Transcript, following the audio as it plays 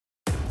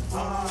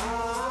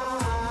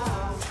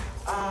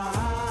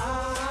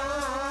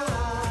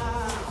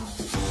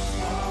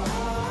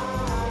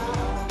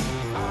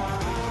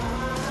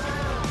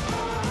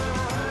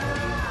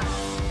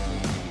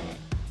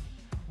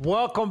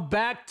Welcome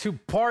back to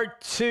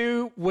part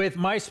 2 with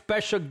my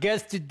special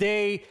guest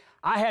today.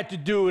 I had to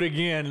do it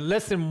again.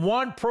 Listen,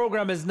 one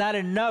program is not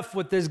enough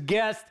with this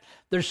guest.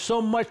 There's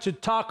so much to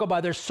talk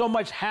about. There's so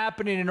much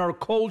happening in our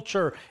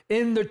culture,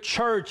 in the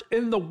church,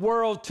 in the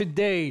world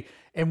today.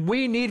 And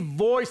we need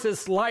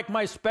voices like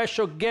my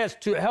special guest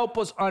to help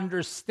us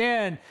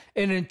understand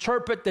and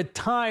interpret the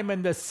time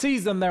and the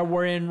season that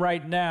we're in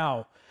right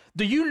now.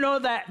 Do you know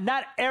that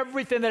not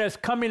everything that is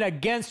coming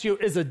against you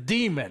is a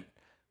demon?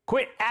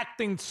 Quit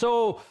acting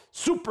so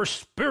super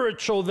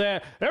spiritual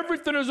that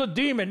everything is a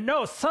demon.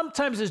 No,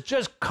 sometimes it's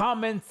just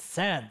common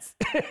sense.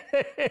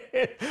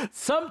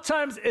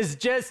 Sometimes it's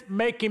just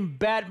making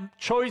bad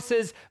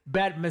choices,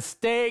 bad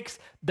mistakes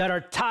that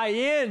are tied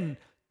in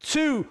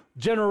to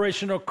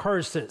generational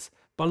curses.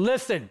 But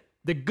listen,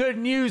 the good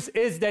news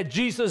is that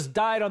Jesus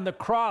died on the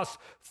cross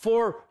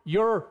for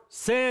your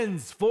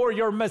sins, for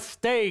your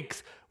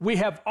mistakes. We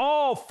have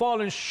all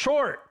fallen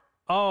short.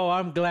 Oh,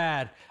 I'm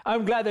glad.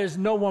 I'm glad there's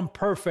no one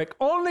perfect.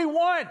 Only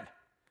one.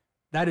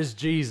 That is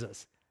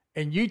Jesus.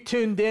 And you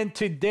tuned in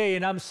today,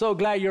 and I'm so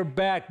glad you're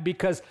back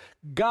because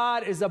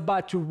God is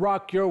about to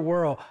rock your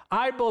world.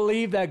 I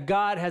believe that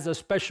God has a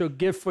special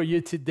gift for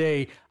you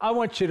today. I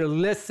want you to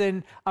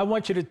listen. I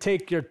want you to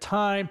take your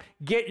time,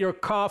 get your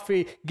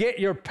coffee, get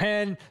your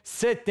pen,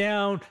 sit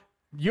down.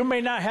 You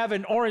may not have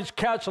an orange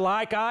couch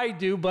like I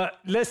do, but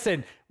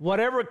listen,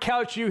 whatever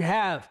couch you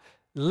have,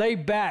 lay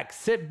back,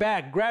 sit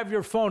back, grab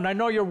your phone. I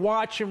know you're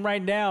watching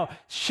right now.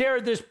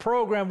 Share this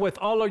program with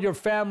all of your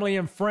family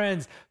and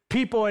friends.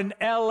 People in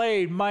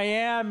LA,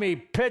 Miami,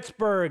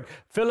 Pittsburgh,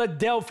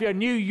 Philadelphia,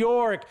 New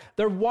York,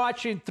 they're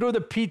watching through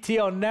the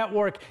PTL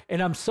network,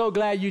 and I'm so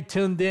glad you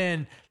tuned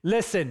in.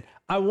 Listen,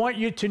 I want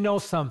you to know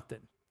something.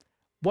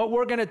 What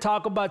we're going to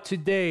talk about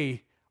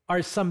today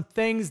are some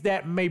things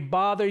that may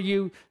bother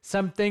you,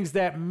 some things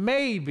that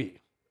maybe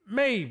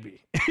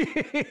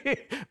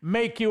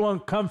make you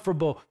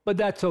uncomfortable, but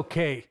that's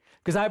okay.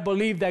 Because I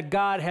believe that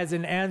God has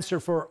an answer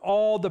for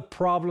all the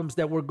problems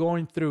that we're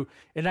going through.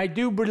 And I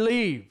do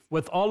believe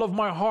with all of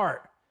my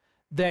heart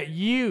that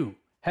you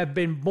have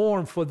been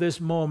born for this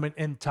moment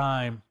in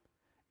time.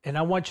 And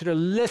I want you to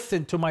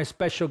listen to my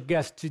special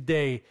guest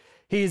today.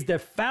 He's the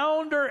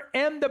founder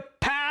and the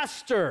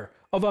pastor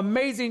of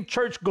Amazing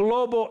Church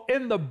Global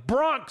in the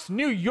Bronx,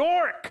 New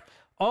York.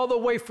 All the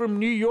way from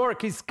New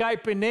York, he's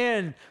Skyping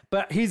in,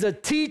 but he's a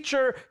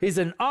teacher, he's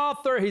an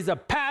author, he's a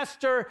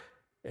pastor,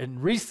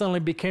 and recently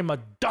became a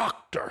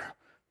doctor.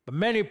 But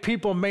many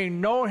people may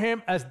know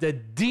him as the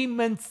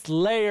Demon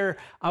Slayer.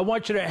 I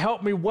want you to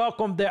help me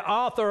welcome the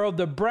author of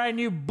the brand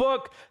new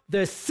book,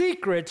 The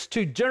Secrets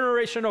to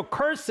Generational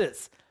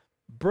Curses.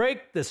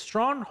 Break the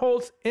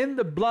strongholds in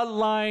the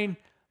bloodline.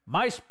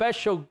 My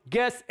special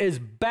guest is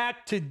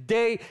back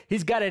today.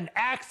 He's got an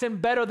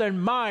accent better than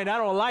mine. I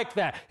don't like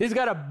that. He's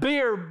got a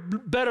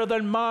beard better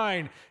than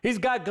mine. He's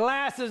got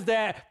glasses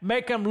that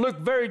make him look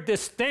very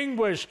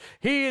distinguished.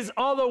 He is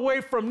all the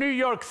way from New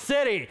York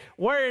City,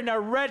 wearing a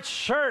red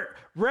shirt,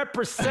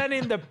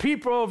 representing the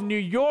people of New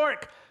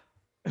York.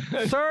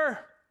 Sir,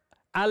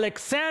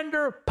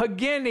 Alexander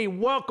Pagani,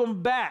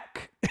 welcome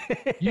back.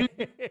 you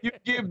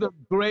give the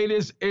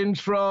greatest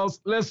intros.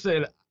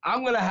 Listen,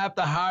 I'm going to have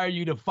to hire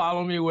you to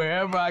follow me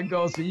wherever I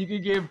go so you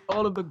can give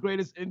all of the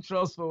greatest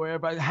intros for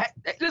wherever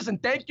Listen,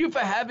 thank you for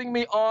having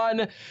me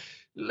on.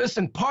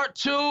 Listen, part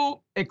 2,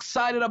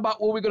 excited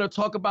about what we're going to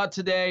talk about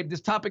today. This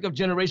topic of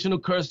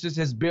generational curses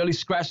has barely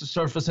scratched the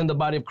surface in the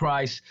body of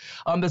Christ.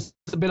 There's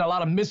been a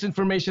lot of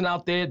misinformation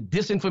out there,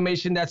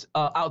 disinformation that's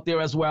out there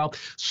as well.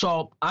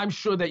 So I'm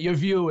sure that your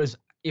viewers,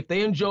 if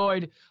they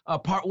enjoyed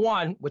part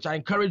 1, which I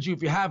encourage you,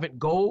 if you haven't,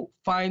 go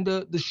find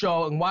the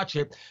show and watch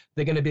it.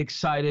 They're going to be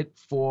excited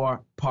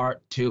for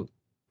part 2.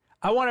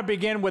 I want to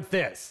begin with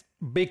this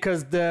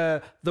because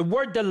the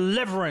word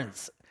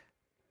deliverance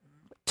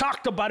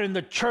talked about in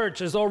the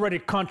church is already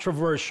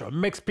controversial. It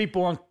makes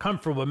people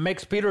uncomfortable. It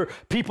makes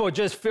people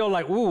just feel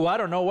like, ooh, I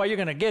don't know what you're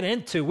going to get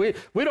into. We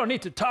don't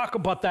need to talk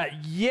about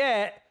that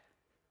yet.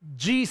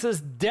 Jesus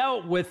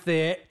dealt with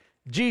it.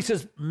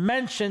 Jesus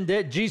mentioned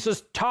it.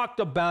 Jesus talked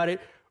about it.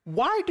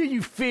 Why do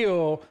you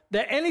feel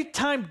that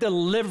anytime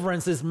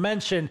deliverance is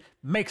mentioned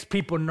makes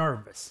people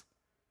nervous?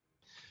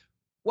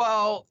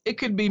 Well, it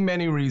could be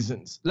many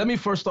reasons. Let me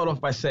first start off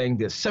by saying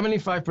this.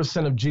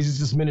 75% of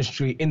Jesus'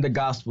 ministry in the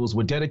Gospels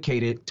were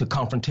dedicated to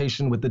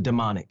confrontation with the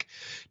demonic.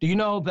 Do you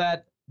know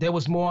that there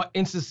was more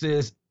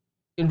instances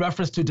in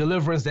reference to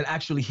deliverance than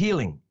actually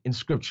healing in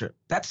Scripture?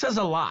 That says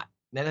a lot.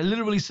 And it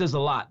literally says a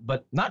lot,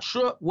 but not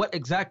sure what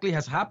exactly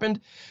has happened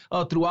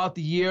throughout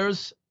the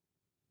years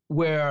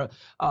where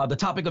the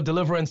topic of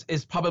deliverance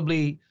is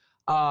probably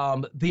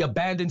the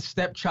abandoned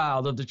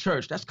stepchild of the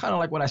church. That's kind of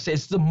like what I say.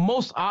 It's the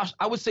most,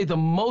 I would say the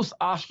most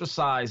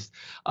ostracized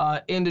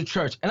in the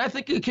church. And I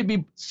think it could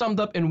be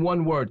summed up in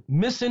one word: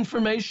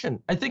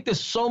 misinformation. I think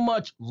there's so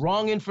much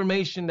wrong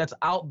information that's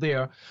out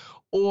there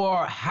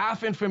or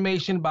half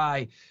information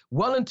by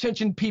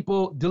well-intentioned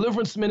people,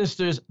 deliverance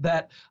ministers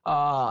that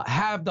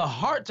have the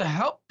heart to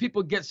help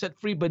people get set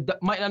free,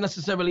 but might not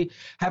necessarily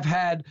have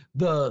had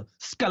the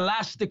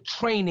scholastic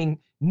training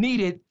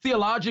needed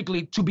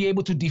theologically to be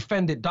able to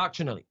defend it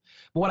doctrinally.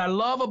 But what I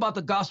love about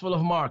the Gospel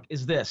of Mark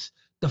is this.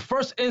 The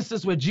first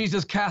instance where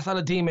Jesus cast out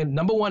a demon,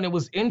 number one, it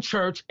was in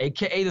church,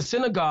 aka the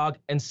synagogue.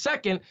 And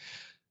second,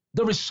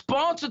 the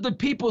response of the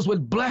peoples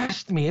would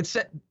blessed me.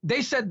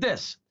 They said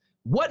this,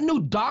 what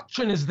new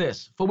doctrine is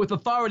this? For with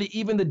authority,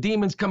 even the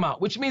demons come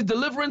out, which means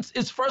deliverance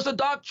is first a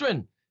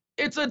doctrine.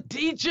 It's a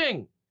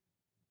teaching.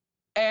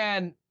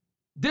 And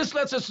this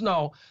lets us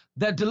know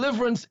that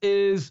deliverance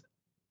is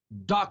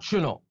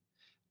doctrinal.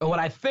 And what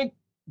I think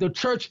the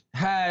church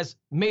has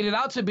made it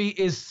out to be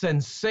is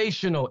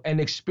sensational and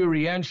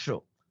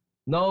experiential.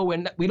 No,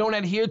 we don't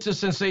adhere to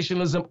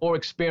sensationalism or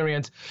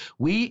experience.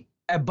 We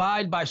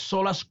abide by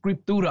sola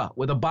scriptura,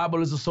 where the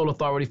Bible is the sole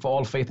authority for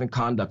all faith and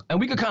conduct. And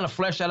we could kind of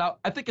flesh that out.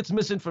 I think it's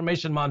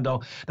misinformation,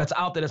 Mondo, that's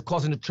out there that's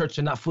causing the church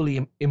to not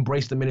fully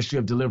embrace the ministry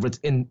of deliverance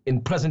in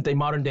present day,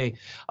 modern day,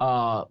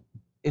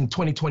 in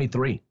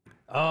 2023.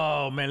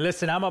 Oh, man,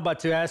 listen, I'm about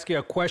to ask you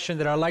a question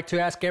that I like to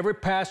ask every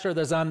pastor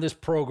that's on this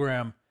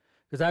program,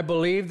 because I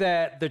believe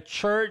that the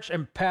church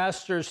and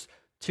pastors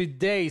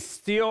today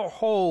still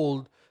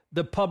hold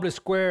the public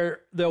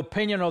square, the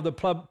opinion of the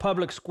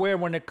public square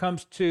when it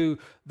comes to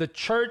the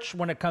church,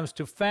 when it comes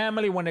to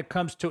family, when it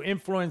comes to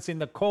influencing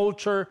the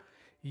culture.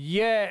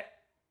 Yet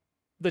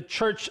the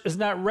church is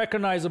not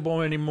recognizable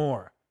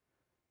anymore.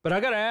 But I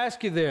got to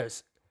ask you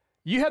this.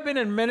 You have been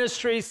in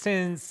ministry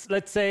since,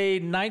 let's say,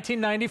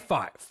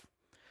 1995.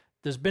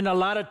 There's been a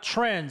lot of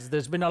trends.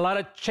 There's been a lot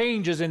of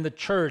changes in the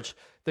church.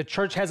 The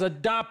church has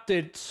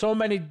adopted so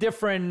many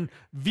different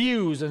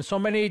views and so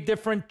many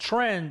different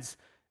trends.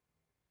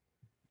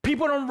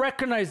 People don't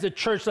recognize the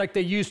church like they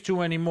used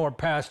to anymore,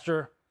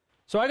 Pastor.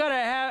 So I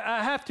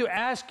have to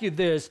ask you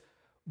this.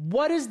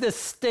 What is the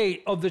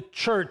state of the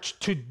church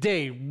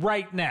today,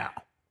 right now?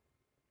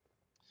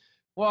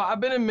 Well, I've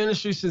been in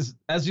ministry since,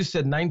 as you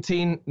said,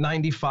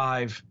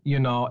 1995,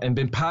 and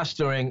been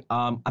pastoring.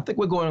 I think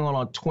we're going on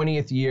our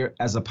 20th year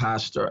as a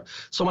pastor.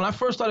 So when I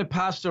first started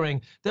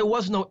pastoring, there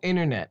was no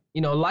internet.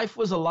 Life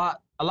was a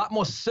lot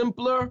more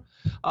simpler,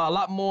 a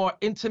lot more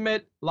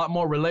intimate, a lot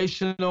more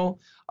relational.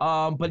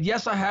 But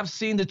yes, I have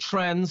seen the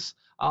trends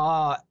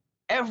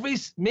every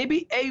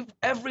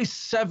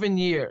 7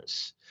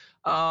 years.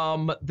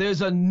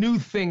 There's a new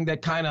thing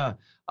that kind of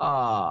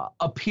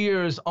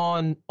appears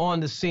on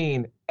the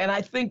scene. And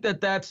I think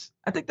that's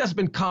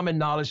been common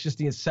knowledge since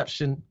the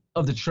inception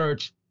of the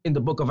church in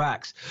the book of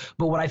Acts.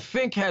 But what I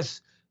think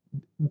has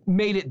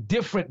made it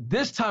different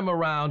this time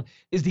around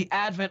is the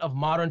advent of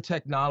modern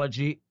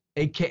technology,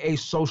 aka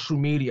social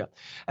media.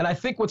 And I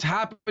think what's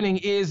happening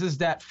is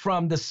that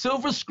from the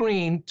silver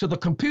screen to the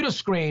computer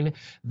screen,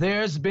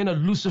 there's been a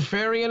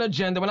Luciferian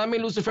agenda. When I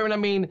mean Luciferian, I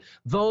mean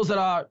those that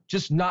are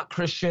just not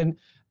Christian,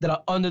 that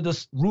are under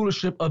the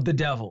rulership of the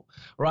devil,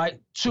 right?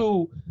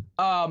 To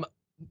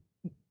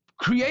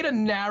create a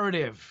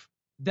narrative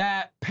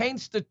that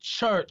paints the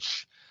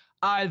church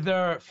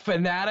either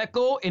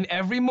fanatical. In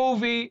every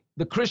movie,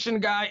 the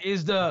Christian guy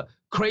is the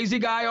crazy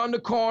guy on the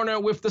corner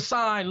with the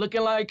sign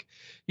looking like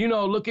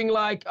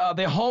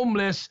they're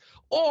homeless,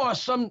 or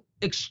some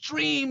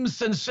extreme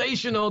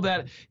sensational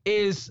that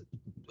is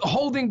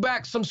holding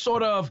back some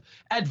sort of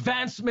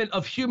advancement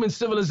of human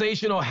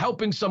civilization or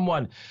helping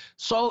someone.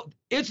 So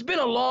it's been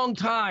a long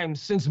time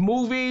since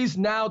movies,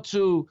 now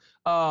to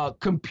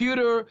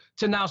computer,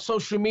 to now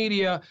social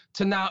media,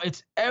 to now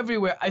it's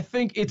everywhere. I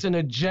think it's an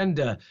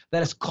agenda that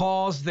has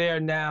caused there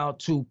now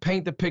to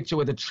paint the picture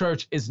where the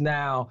church is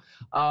now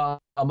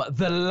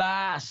the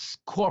last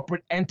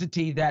corporate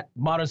entity that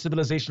modern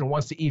civilization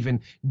wants to even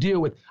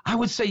deal with. I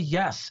would say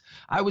yes.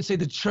 I would say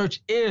the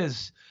church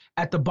is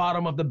at the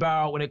bottom of the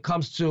barrel when it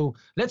comes to,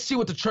 let's see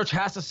what the church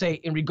has to say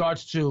in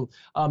regards to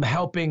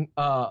helping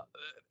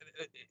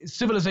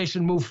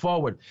civilization move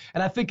forward.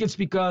 And I think it's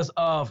because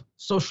of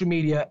social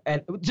media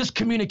and just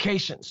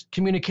communications.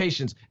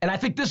 And I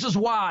think this is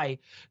why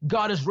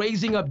God is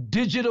raising up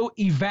digital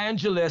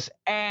evangelists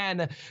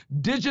and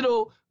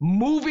digital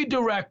movie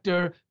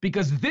director,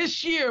 because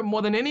this year,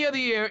 more than any other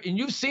year, and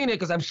you've seen it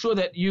because I'm sure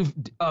that you've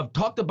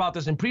talked about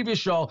this in previous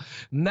show,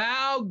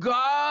 now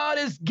God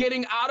is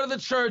getting out of the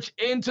church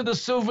into the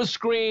silver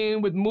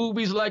screen with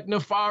movies like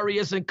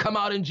Nefarious and Come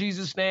Out in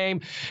Jesus'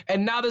 Name.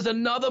 And now there's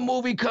another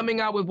movie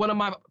coming out with one of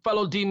my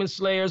fellow demon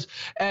slayers,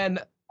 and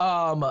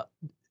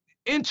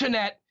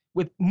internet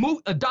with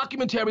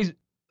documentaries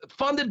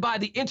funded by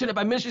the internet,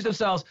 by ministries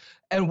themselves,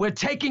 and we're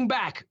taking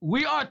back.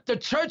 The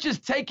church is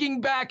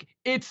taking back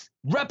its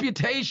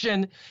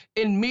reputation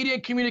in media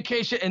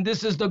communication, and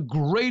this is the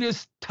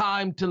greatest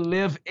time to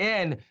live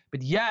in.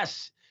 But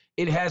yes,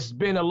 it has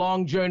been a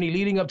long journey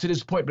leading up to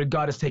this point, but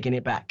God is taking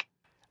it back.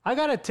 I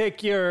got to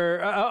take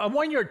I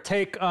want your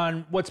take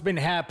on what's been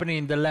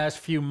happening the last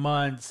few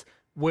months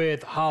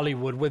with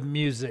Hollywood, with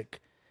music.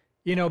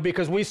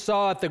 Because we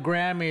saw at the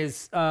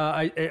Grammys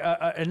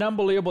an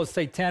unbelievable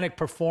satanic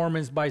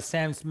performance by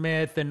Sam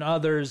Smith and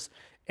others.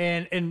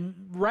 And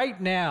right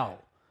now,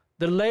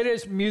 the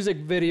latest music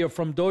video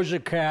from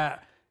Doja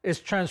Cat is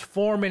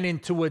transforming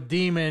into a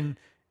demon.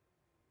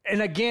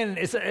 And again,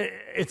 it's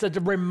a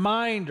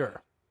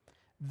reminder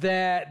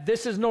that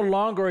this is no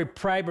longer a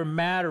private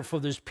matter for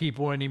these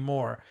people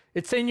anymore.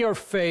 It's in your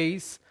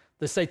face.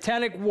 The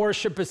satanic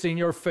worship is in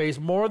your face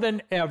more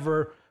than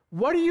ever.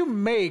 What do you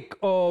make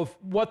of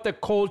what the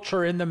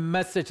culture and the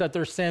message that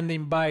they're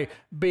sending by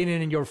being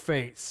in your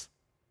face?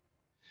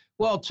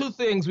 Well, two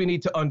things we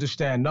need to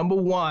understand. Number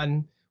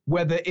one,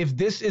 whether if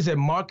this is a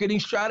marketing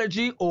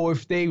strategy or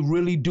if they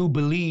really do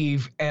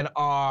believe and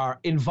are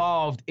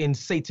involved in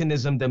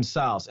Satanism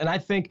themselves. And I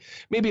think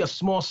maybe a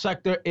small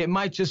sector, it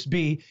might just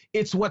be,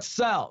 it's what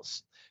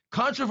sells.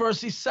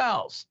 Controversy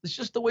sells. It's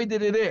just the way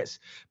that it is.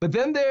 But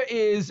then there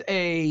is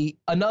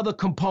another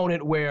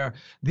component where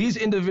these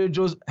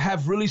individuals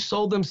have really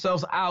sold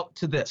themselves out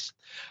to this.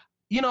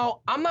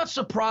 I'm not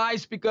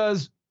surprised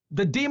because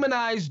the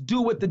demonized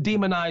do what the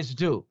demonized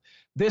do.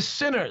 They're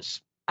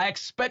sinners. I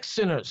expect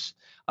sinners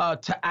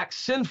to act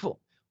sinful.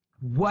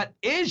 What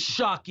is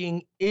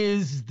shocking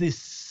is the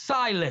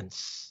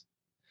silence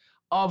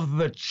of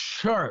the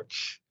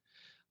church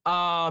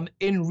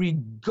in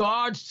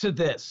regards to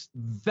this.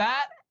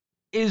 That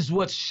is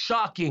what's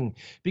shocking,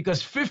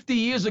 because 50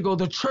 years ago,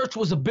 the church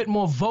was a bit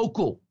more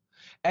vocal.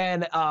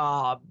 And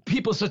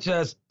people such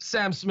as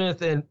Sam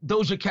Smith and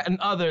Doja Cat and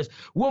others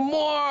were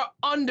more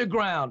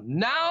underground.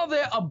 Now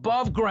they're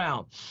above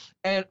ground.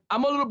 And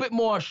I'm a little bit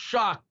more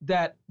shocked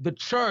that the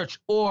church,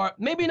 or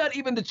maybe not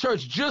even the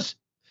church, just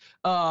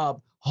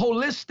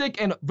holistic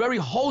and very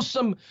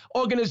wholesome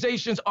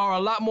organizations are a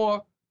lot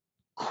more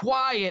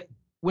quiet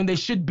when they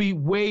should be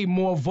way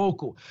more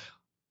vocal.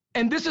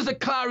 And this is a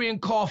clarion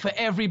call for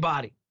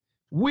everybody.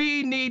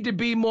 We need to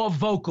be more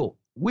vocal.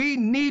 We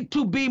need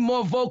to be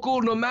more vocal,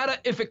 no matter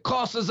if it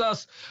costs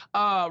us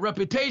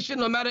reputation,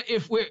 no matter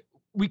if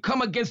we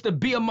come against the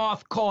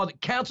behemoth called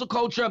cancel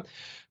culture.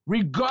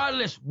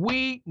 Regardless,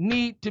 we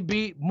need to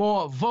be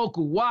more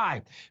vocal.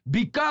 Why?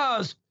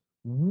 Because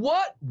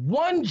what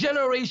one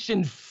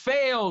generation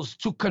fails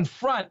to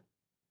confront,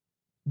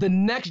 the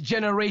next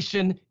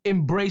generation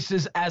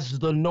embraces as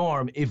the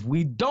norm. If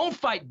we don't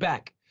fight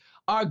back,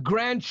 our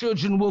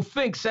grandchildren will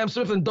think Sam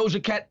Smith and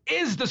Doja Cat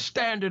is the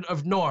standard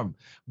of norm,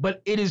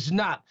 but it is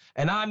not.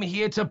 And I'm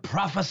here to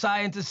prophesy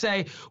and to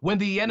say, when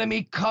the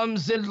enemy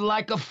comes in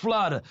like a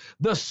flood,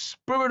 the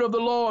Spirit of the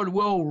Lord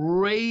will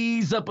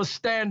raise up a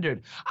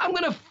standard. I'm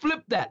going to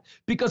flip that,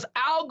 because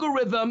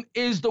algorithm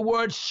is the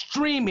word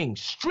streaming.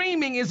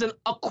 Streaming is an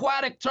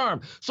aquatic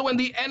term. So when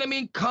the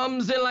enemy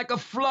comes in like a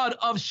flood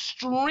of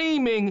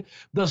streaming,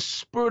 the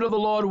Spirit of the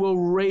Lord will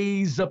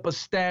raise up a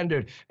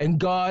standard. And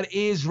God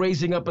is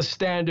raising up a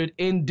standard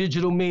in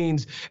digital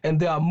means. And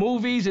there are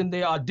movies and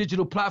there are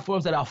digital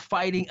platforms that are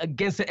fighting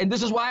against it. And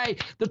this is why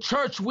the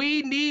church,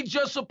 we need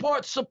your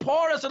support.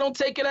 Support us, and don't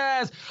take it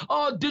as,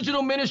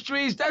 digital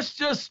ministries, that's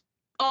just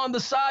on the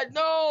side.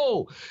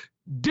 No,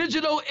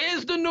 digital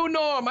is the new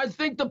norm. I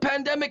think the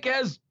pandemic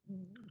has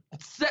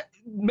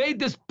made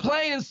this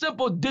plain and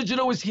simple.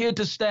 Digital is here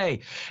to stay.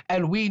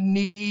 And we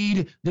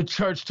need the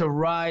church to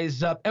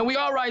rise up. And we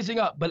are rising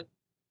up, but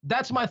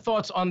that's my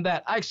thoughts on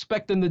that. I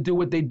expect them to do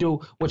what they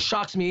do. What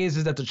shocks me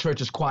is that the church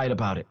is quiet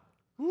about it.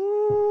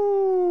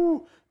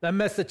 Ooh, that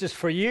message is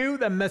for you.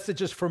 That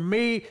message is for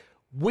me.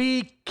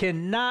 We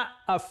cannot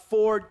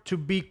afford to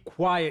be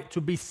quiet,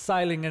 to be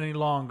silent any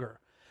longer.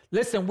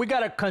 Listen, we got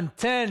to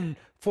contend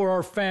for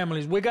our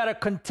families. We got to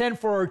contend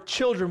for our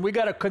children. We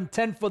got to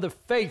contend for the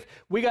faith.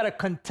 We got to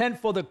contend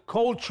for the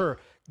culture.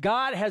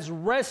 God has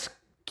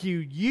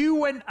rescued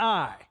you and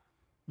I,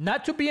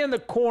 not to be in the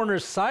corner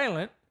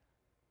silent,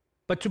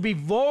 but to be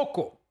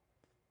vocal.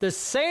 The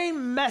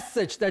same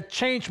message that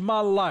changed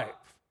my life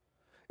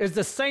is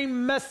the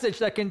same message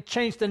that can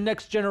change the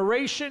next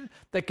generation,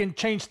 that can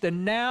change the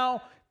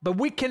now, but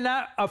we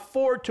cannot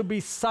afford to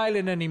be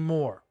silent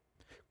anymore.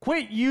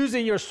 Quit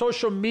using your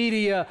social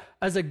media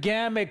as a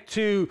gimmick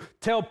to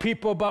tell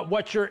people about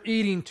what you're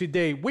eating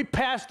today. We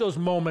passed those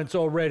moments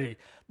already.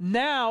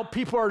 Now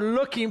people are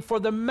looking for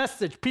the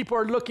message. People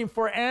are looking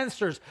for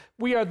answers.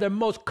 We are the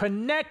most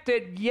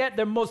connected, yet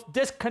the most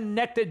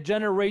disconnected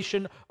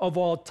generation of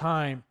all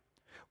time.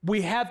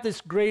 We have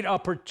this great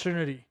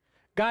opportunity.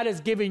 God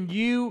has given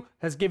you,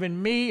 has given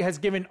me, has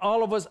given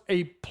all of us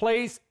a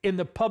place in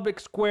the public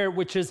square,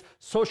 which is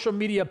social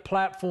media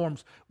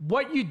platforms.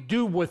 What you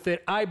do with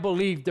it, I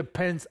believe,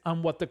 depends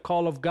on what the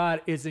call of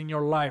God is in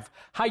your life,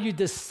 how you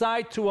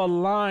decide to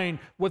align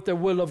with the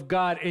will of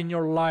God in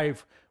your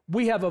life.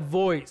 We have a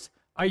voice.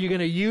 Are you going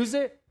to use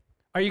it?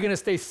 Are you going to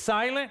stay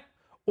silent?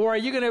 Or are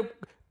you going to,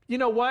 you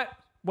know what?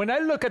 When I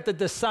look at the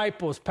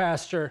disciples,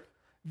 Pastor,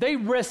 they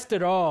risked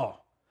it all.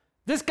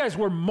 These guys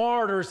were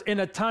martyrs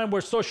in a time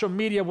where social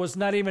media was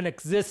not even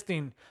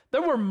existing. They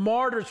were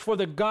martyrs for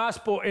the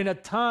gospel in a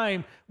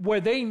time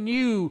where they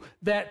knew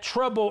that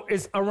trouble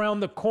is around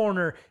the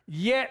corner,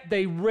 yet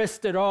they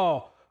risked it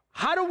all.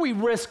 how do we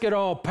risk it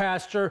all,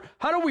 Pastor?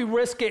 How do we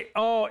risk it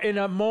all in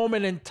a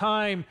moment in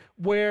time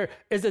where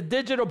is a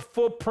digital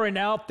footprint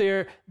out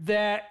there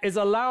that is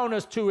allowing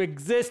us to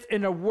exist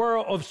in a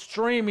world of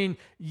streaming,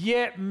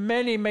 yet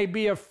many may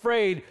be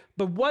afraid.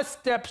 But what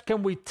steps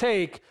can we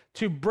take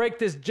to break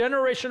this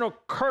generational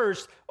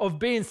curse of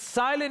being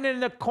silent in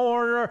the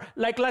corner?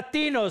 Like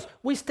Latinos,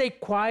 we stay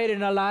quiet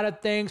in a lot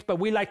of things, but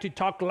we like to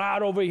talk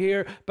loud over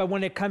here. But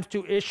when it comes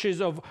to issues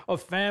of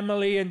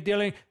family and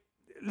dealing,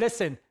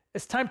 listen,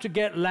 it's time to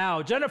get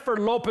loud. Jennifer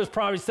Lopez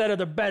probably said it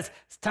the best.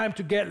 It's time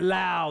to get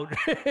loud.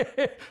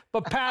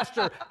 But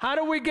Pastor, how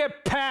do we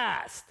get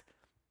past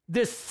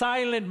this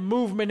silent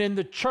movement in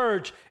the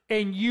church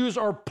and use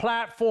our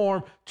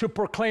platform to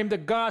proclaim the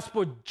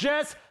gospel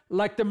just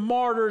like the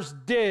martyrs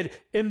did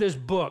in this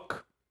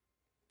book?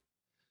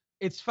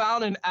 It's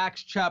found in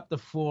Acts chapter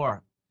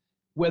 4,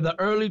 where the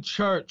early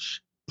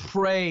church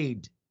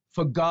prayed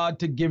for God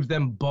to give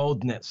them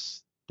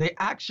boldness. They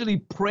actually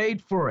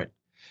prayed for it.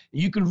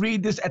 You can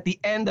read this at the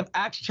end of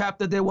Acts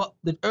chapter.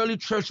 The early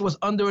church was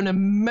under an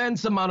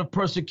immense amount of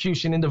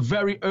persecution in the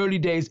very early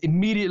days,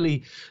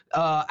 immediately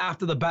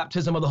after the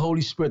baptism of the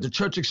Holy Spirit. The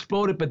church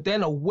exploded, but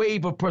then a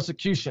wave of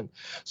persecution.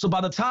 So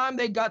by the time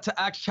they got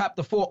to Acts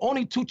chapter 4,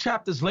 only 2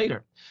 chapters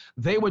later,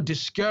 they were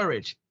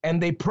discouraged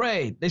and they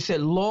prayed. They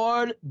said,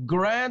 Lord,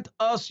 grant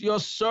us your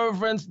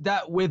servants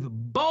that with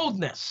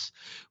boldness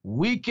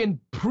we can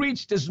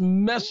preach this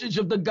message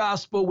of the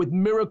gospel with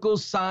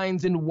miracles,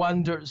 signs, and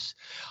wonders,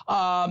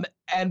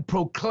 and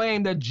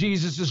proclaim that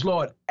Jesus is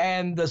Lord.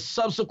 And the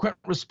subsequent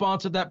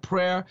response to that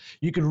prayer,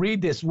 you can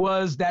read this,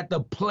 was that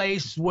the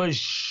place was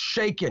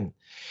shaken.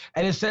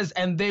 And it says,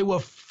 and they were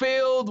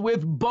filled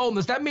with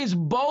boldness. That means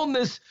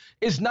boldness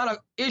is not an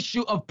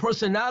issue of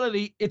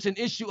personality. It's an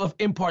issue of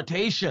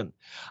impartation.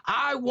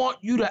 I want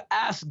you to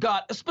ask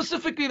God,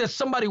 specifically there's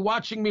somebody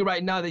watching me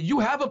right now, that you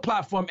have a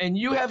platform and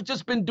you have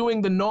just been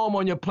doing the norm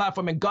on your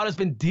platform and God has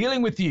been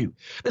dealing with you.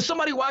 There's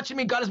somebody watching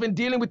me, God has been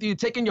dealing with you,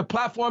 taking your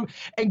platform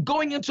and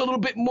going into a little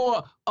bit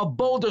more a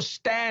bolder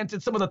stance in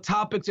some of the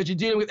topics that you're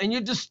dealing with. And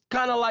you're just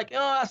kind of like,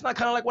 oh, that's not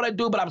kind of like what I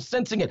do, but I'm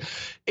sensing it.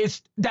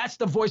 That's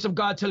the voice of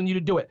God telling you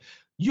to do it.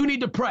 You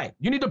need to pray.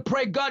 You need to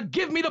pray, God,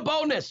 give me the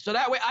boldness so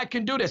that way I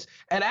can do this.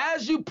 And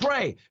as you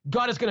pray,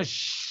 God is going to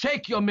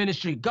shake your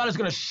ministry. God is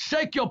going to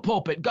shake your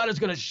pulpit. God is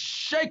going to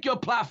shake your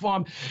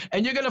platform.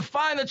 And you're going to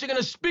find that you're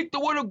going to speak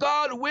the word of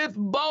God with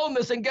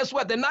boldness. And guess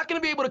what? They're not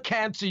going to be able to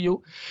cancel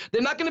you.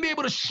 They're not going to be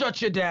able to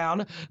shut you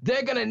down.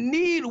 They're going to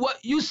need what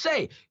you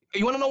say.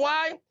 You want to know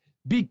why?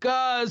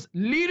 Because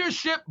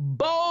leadership,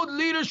 bold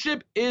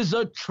leadership is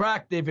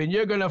attractive, and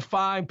you're going to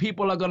find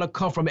people are going to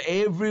come from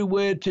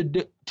everywhere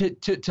to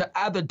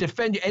either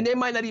defend you, and they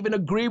might not even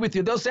agree with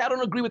you. They'll say, I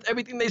don't agree with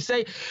everything they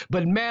say,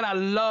 but man, I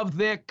love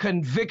their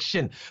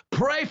conviction.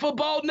 Pray for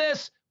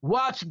boldness.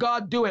 Watch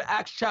God do it.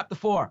 Acts chapter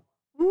 4.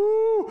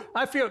 Woo!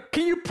 I feel.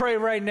 Can you pray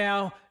right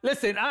now?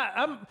 Listen,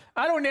 I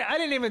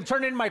didn't even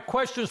turn in my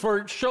questions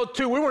for show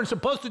 2. We weren't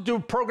supposed to do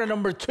program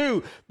number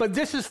 2, but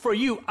this is for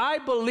you. I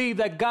believe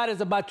that God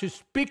is about to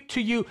speak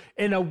to you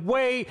in a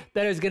way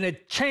that is going to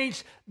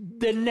change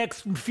the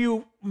next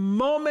few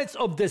moments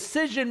of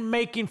decision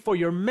making for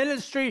your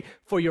ministry,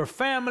 for your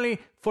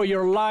family, for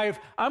your life.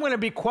 I'm going to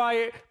be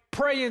quiet.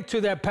 Pray into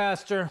that,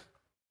 Pastor.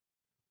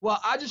 Well,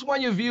 I just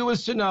want your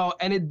viewers to know,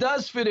 and it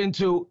does fit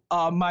into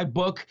my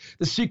book,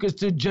 The Secrets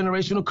to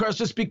Generational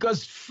Curses,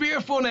 because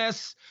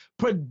fearfulness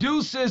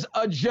produces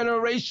a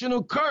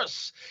generational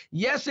curse.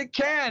 Yes, it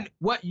can.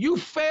 What you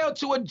fail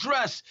to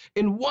address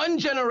in one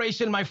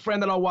generation, my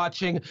friend that are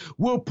watching,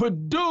 will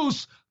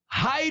produce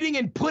hiding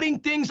and putting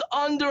things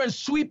under and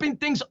sweeping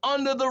things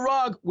under the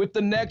rug with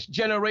the next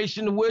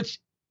generation, which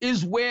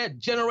is where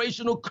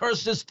generational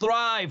curses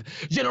thrive.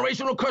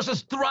 Generational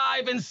curses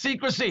thrive in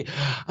secrecy.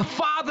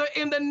 Father,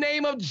 in the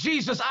name of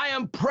Jesus, I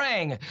am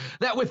praying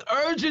that with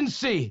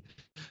urgency,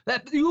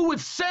 that you would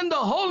send the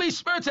Holy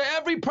Spirit to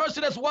every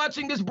person that's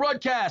watching this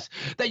broadcast,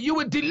 that you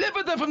would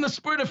deliver them from the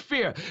spirit of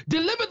fear,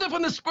 deliver them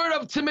from the spirit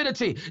of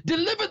timidity,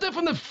 deliver them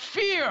from the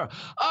fear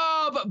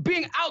of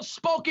being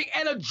outspoken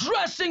and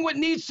addressing what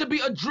needs to be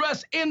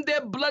addressed in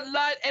their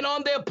bloodline and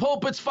on their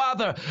pulpits,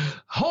 Father.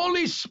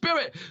 Holy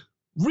Spirit,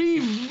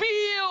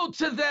 reveal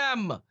to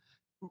them,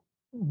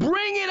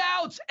 bring it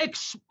out,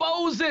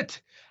 expose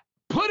it,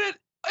 put it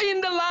in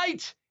the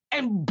light,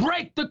 and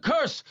break the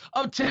curse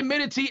of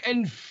timidity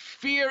and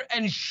fear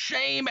and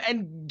shame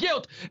and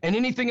guilt and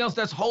anything else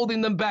that's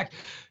holding them back.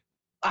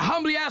 I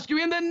humbly ask you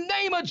in the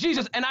name of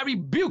Jesus, and I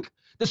rebuke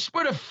the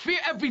spirit of fear,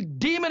 every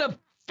demon of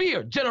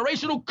fear,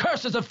 generational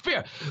curses of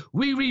fear.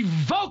 We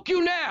revoke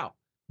you now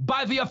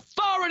by the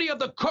authority of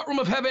the courtroom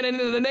of heaven, and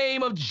in the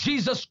name of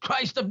Jesus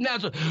Christ of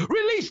Nazareth.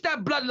 Release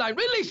that bloodline,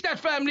 release that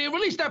family, and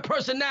release that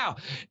person now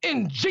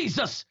in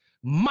Jesus'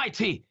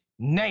 mighty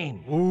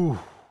name. Ooh,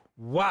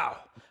 wow.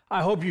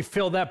 I hope you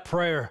feel that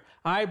prayer.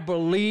 I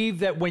believe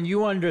that when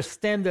you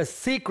understand the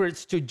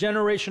secrets to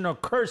generational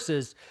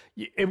curses,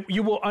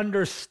 you will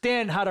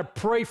understand how to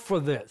pray for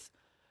this.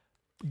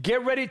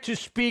 Get ready to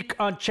speak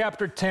on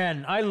chapter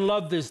 10. I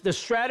love this. The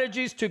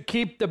strategies to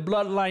keep the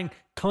bloodline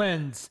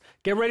cleanse.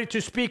 Get ready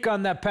to speak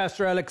on that,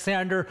 Pastor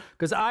Alexander,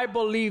 because I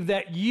believe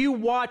that you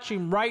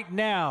watching right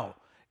now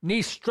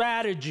need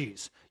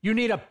strategies. You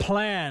need a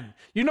plan.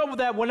 You know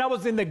that when I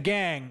was in the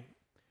gang,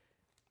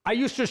 I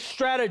used to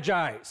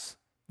strategize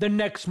the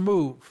next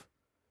move.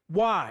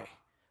 Why?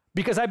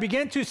 Because I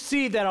began to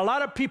see that a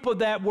lot of people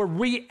that were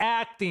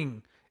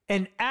reacting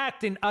and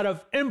acting out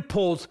of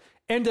impulse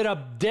ended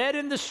up dead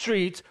in the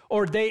streets,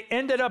 or they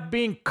ended up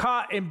being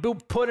caught and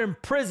put in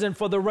prison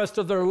for the rest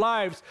of their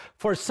lives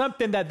for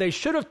something that they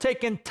should have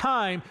taken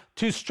time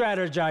to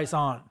strategize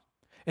on.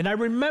 And I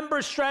remember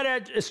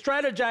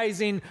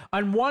strategizing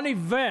on one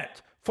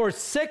event for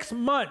 6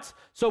 months.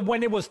 So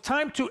when it was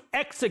time to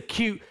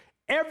execute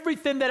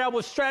everything that I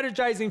was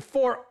strategizing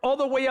for all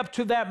the way up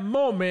to that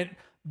moment,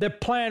 the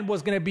plan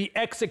was going to be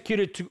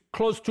executed to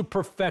close to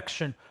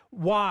perfection.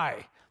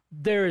 Why?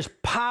 There is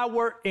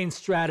power in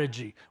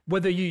strategy.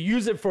 Whether you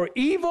use it for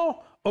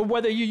evil or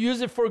whether you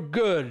use it for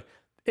good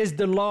is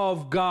the law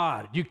of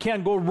God. You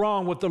can't go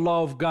wrong with the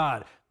law of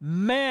God.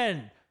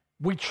 Men,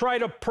 we try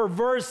to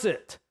perverse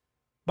it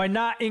by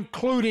not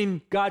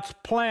including God's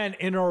plan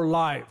in our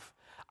life.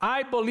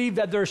 I believe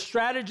that there are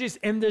strategies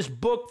in this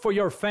book for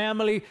your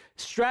family,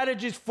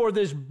 strategies for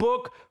this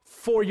book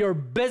for your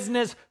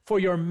business, for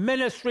your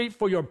ministry,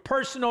 for your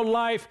personal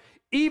life,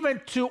 even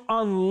to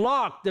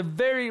unlock the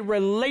very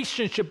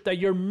relationship that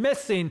you're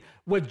missing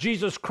with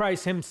Jesus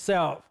Christ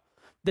himself.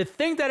 The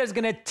thing that is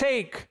going to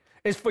take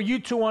is for you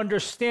to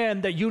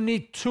understand that you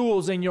need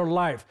tools in your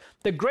life.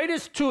 The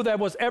greatest tool that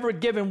was ever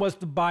given was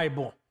the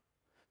Bible.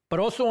 But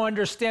also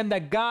understand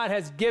that God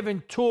has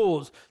given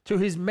tools to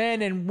his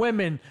men and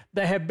women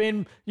that have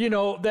been,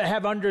 that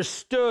have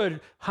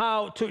understood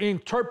how to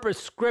interpret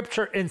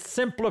scripture and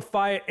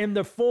simplify it in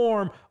the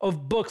form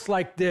of books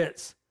like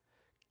this.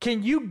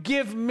 Can you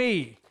give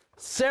me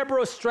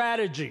several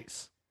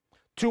strategies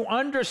to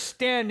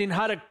understanding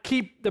how to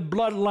keep the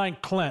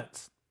bloodline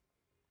cleansed?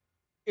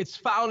 It's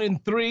found in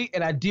 3,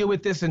 and I deal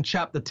with this in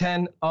chapter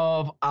 10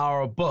 of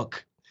our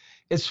book.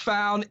 It's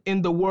found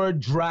in the word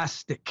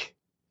drastic.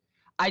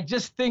 I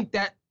just think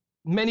that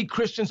many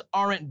Christians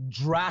aren't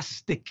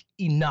drastic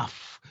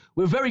enough.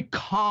 We're very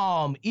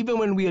calm, even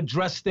when we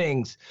address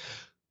things.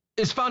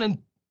 It's found in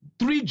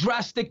 3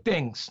 drastic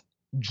things: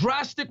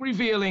 drastic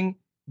revealing,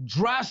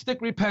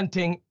 drastic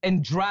repenting,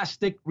 and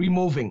drastic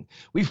removing.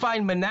 We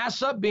find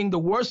Manasseh being the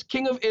worst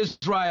king of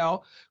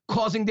Israel,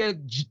 causing their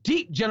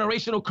deep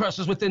generational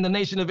curses within the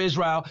nation of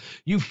Israel.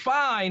 You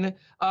find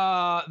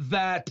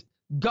that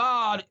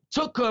God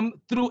took him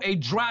through a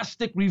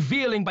drastic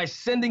revealing by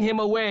sending him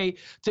away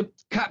to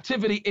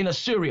captivity in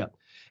Assyria.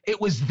 It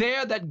was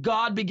there that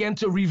God began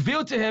to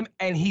reveal to him,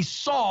 and he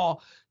saw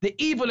the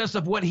evilness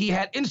of what he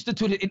had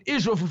instituted in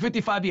Israel for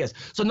 55 years.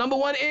 So number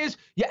 1 is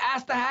you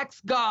ask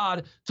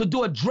God to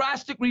do a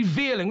drastic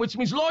revealing, which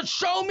means, Lord,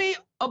 show me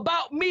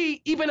about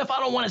me, even if I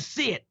don't want to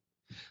see it.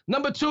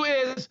 Number 2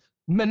 is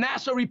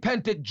Manasseh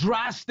repented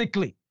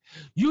drastically.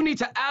 You need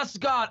to ask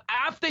God,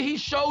 after he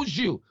shows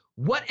you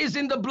what is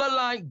in the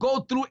bloodline, go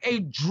through a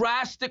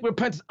drastic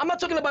repentance. I'm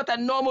not talking about that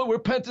normal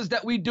repentance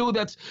that we do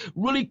that's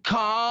really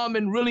calm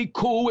and really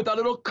cool with a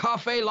little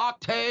cafe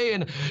latte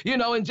and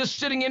just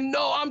sitting in.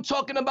 No, I'm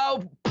talking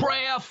about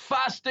prayer,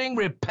 fasting,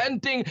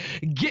 repenting,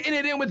 getting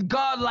it in with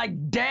God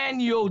like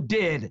Daniel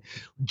did.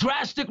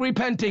 Drastic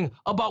repenting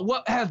about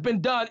what has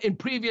been done in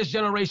previous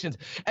generations.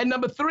 And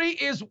number 3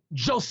 is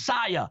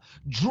Josiah,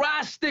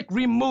 drastic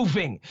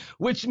removing,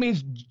 which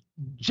means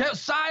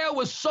Josiah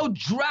was so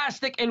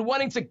drastic in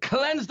wanting to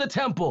cleanse the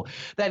temple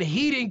that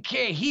he didn't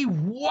care. He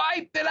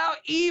wiped it out,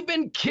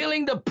 even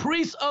killing the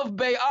priests of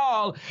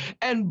Baal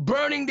and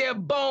burning their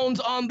bones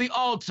on the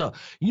altar.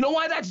 You know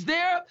why that's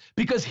there?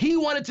 Because he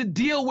wanted to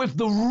deal with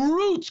the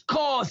root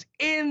cause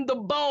in the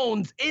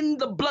bones, in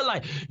the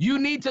bloodline. You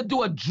need to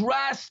do a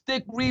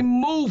drastic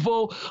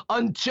removal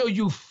until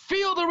you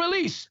feel the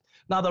release.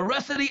 Now, the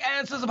rest of the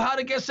answers of how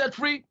to get set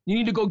free, you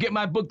need to go get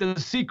my book, The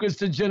Secrets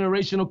to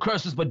Generational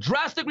Curses. But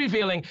drastic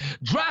revealing,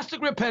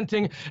 drastic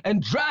repenting,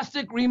 and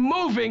drastic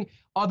removing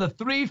are the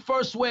 3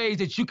 first ways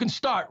that you can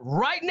start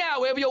right now,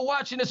 wherever you're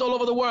watching this all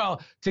over the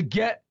world, to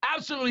get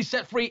absolutely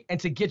set free and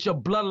to get your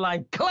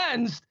bloodline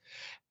cleansed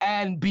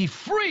and be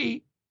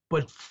free,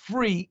 but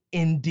free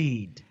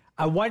indeed.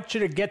 I want you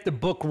to get the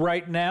book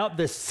right now,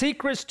 The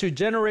Secrets to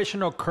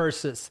Generational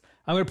Curses.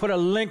 I'm going to put a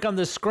link on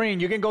the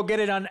screen. You can go get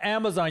it on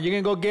Amazon. You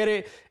can go get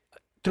it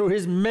through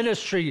his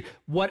ministry.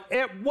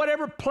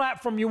 Whatever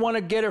platform you want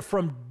to get it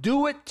from,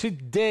 do it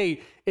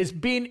today. It's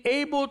being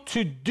able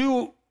to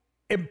do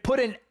and put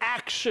in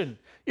action.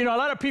 A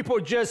lot of people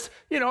just,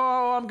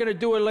 oh, I'm going to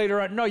do it later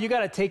on. No, you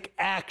got to take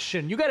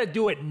action. You got to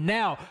do it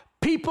now.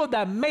 People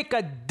that make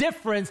a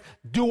difference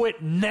do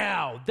it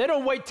now. They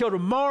don't wait till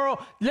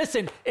tomorrow.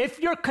 Listen, if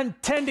you're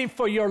contending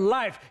for your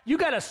life, you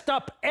got to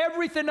stop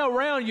everything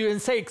around you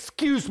and say,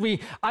 excuse me,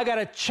 I got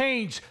to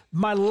change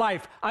my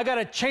life. I got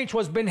to change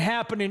what's been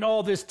happening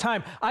all this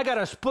time. I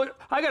got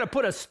to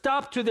put a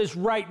stop to this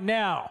right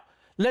now.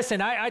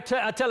 Listen, I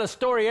tell a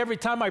story every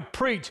time I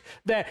preach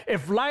that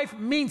if life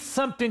means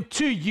something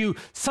to you,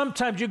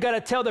 sometimes you got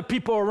to tell the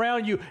people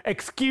around you,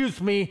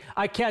 excuse me,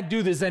 I can't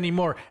do this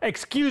anymore.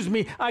 Excuse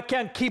me, I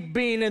can't keep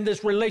being in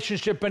this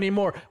relationship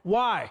anymore.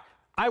 Why?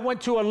 I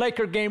went to a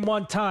Laker game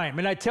one time,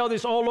 and I tell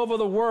this all over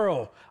the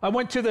world. I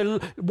went to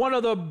one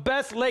of the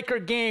best Laker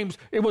games.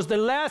 It was the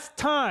last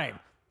time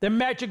that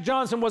Magic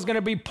Johnson was going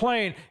to be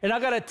playing. And I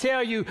got to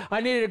tell you,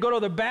 I needed to go to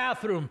the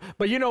bathroom.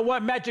 But you know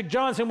what? Magic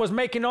Johnson was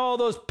making all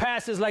those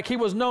passes like he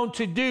was known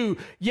to do.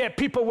 Yet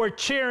people were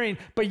cheering.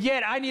 But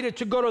yet I needed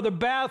to go to the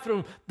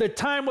bathroom. The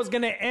time was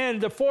going to end.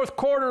 The fourth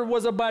quarter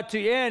was about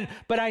to end.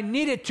 But I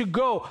needed to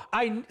go.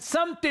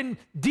 Something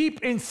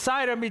deep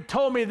inside of me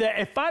told me that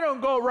if I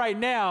don't go right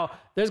now,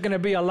 there's going to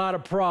be a lot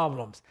of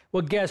problems.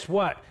 Well, guess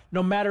what?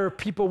 No matter if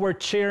people were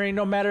cheering,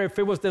 no matter if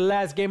it was the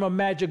last game of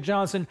Magic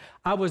Johnson,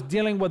 I was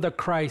dealing with a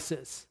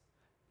crisis.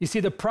 You see,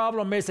 the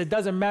problem is it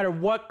doesn't matter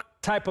what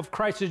type of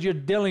crisis you're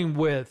dealing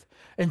with.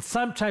 And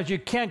sometimes you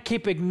can't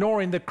keep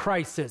ignoring the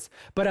crisis.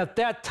 But at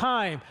that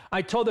time,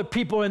 I told the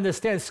people in the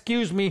stand,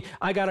 excuse me,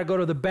 I got to go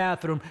to the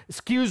bathroom.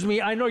 Excuse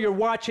me, I know you're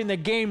watching the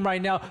game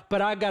right now,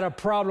 but I got a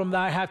problem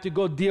that I have to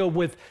go deal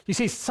with. You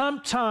see,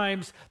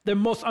 sometimes the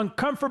most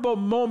uncomfortable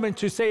moment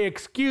to say,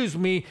 excuse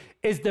me,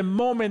 is the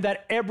moment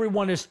that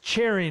everyone is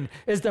cheering,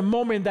 is the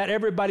moment that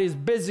everybody is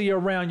busy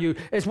around you.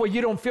 It's where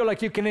you don't feel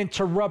like you can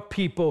interrupt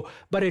people.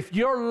 But if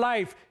your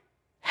life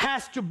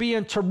has to be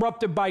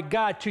interrupted by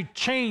God to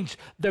change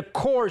the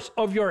course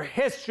of your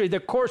history, the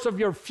course of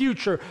your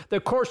future,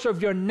 the course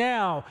of your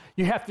now,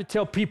 you have to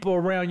tell people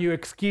around you,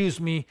 excuse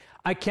me,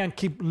 I can't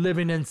keep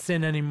living in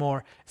sin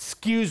anymore.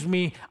 Excuse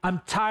me,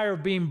 I'm tired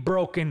of being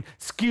broken.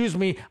 Excuse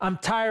me, I'm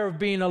tired of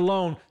being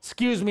alone.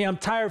 Excuse me, I'm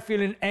tired of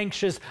feeling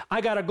anxious.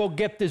 I got to go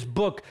get this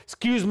book.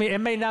 Excuse me, it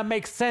may not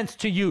make sense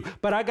to you,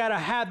 but I got to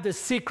have the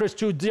secrets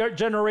to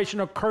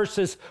generational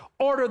curses.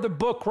 Order the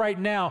book right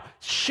now.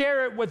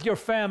 Share it with your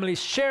family.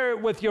 Share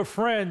it with your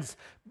friends.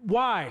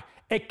 Why?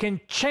 It can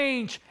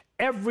change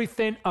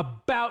everything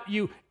about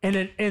you in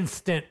an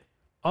instant.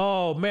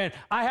 Oh, man,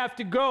 I have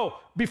to go.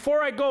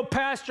 Before I go,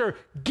 Pastor,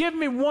 give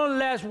me one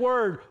last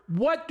word.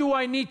 What do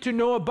I need to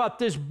know about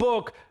this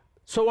book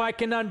so I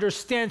can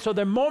understand? So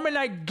the moment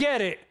I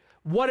get it,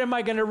 what am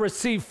I going to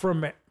receive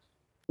from it?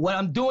 What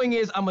I'm doing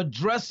is I'm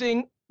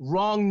addressing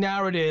wrong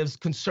narratives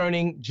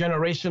concerning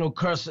generational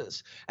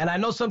curses. And I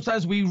know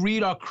sometimes we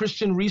read our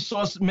Christian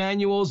resource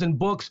manuals and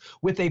books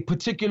with a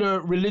particular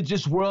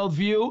religious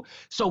worldview.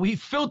 So we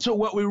filter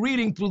what we're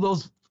reading through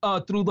those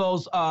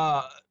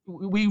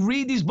we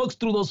read these books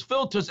through those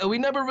filters, and we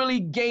never really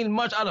gain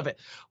much out of it.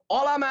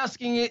 All I'm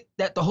asking it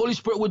that the Holy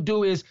Spirit would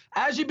do is,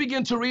 as you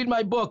begin to read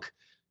my book,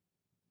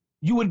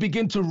 you would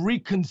begin to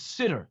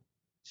reconsider.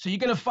 So you're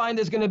going to find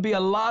there's going to be a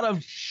lot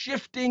of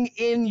shifting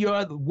in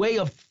your way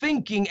of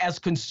thinking as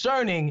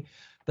concerning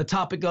the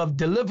topic of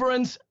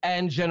deliverance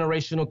and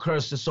generational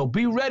curses. So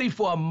be ready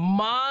for a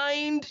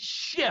mind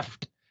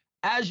shift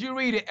as you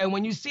read it. And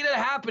when you see that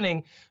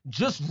happening,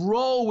 just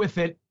roll with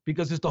it,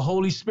 because it's the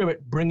Holy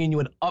Spirit bringing you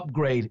an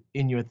upgrade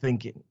in your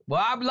thinking.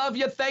 Well, I love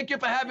you. Thank you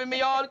for having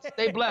me on.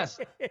 Stay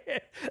blessed.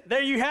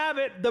 There you have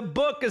it. The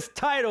book is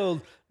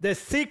titled The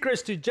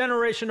Secrets to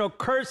Generational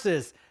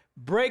Curses.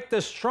 Break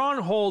the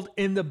Stronghold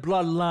in the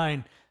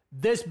Bloodline.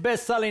 This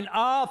best-selling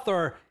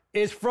author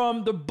is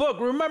from the book.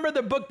 Remember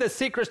the book, The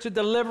Secrets to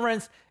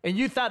Deliverance? And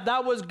you thought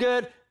that was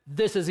good?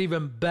 This is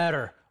even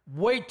better.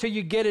 Wait till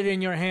you get it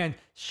in your hand.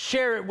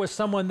 Share it with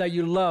someone that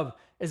you love.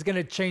 It's going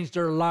to change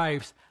their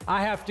lives.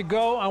 I have to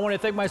go. I want to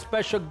thank my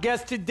special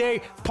guest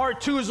today.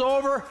 Part 2 is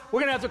over. We're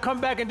going to have to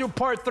come back and do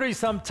part 3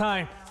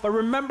 sometime. But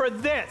remember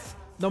this,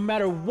 no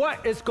matter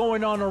what is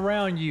going on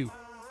around you,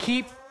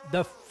 keep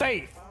the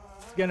faith.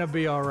 It's going to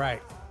be all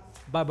right.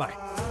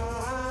 Bye-bye.